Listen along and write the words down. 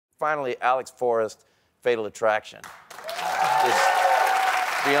finally, Alex Forrest, Fatal Attraction.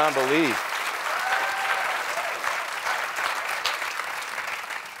 It's beyond belief.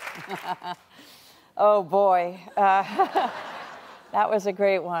 Oh, boy. That was a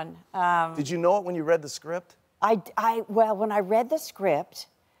great one. Did you know it when you read the script? Well, when I read the script,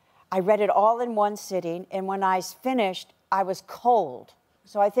 I read it all in one sitting, and when I finished, I was cold.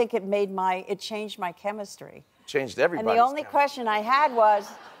 So I think it changed my chemistry. Changed everybody's And the only question I had was,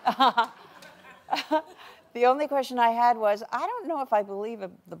 I don't know if I believe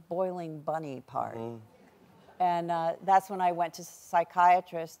the boiling bunny part. And that's when I went to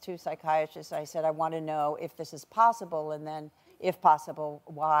two psychiatrists. I said, I want to know if this is possible, and then, if possible,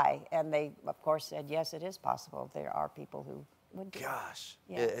 why? And they, of course, said, yes, it is possible. There are people who would do it. Gosh,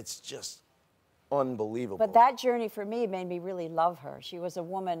 Yeah. it's just unbelievable. But that journey for me made me really love her. She was a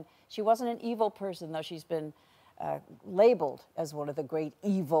woman. She wasn't an evil person, though she's been labeled as one of the great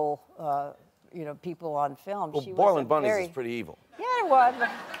evil, people on film. Well, she boiling was bunnies is pretty evil. Yeah, it was.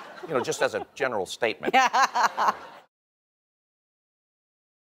 You know, just as a general statement.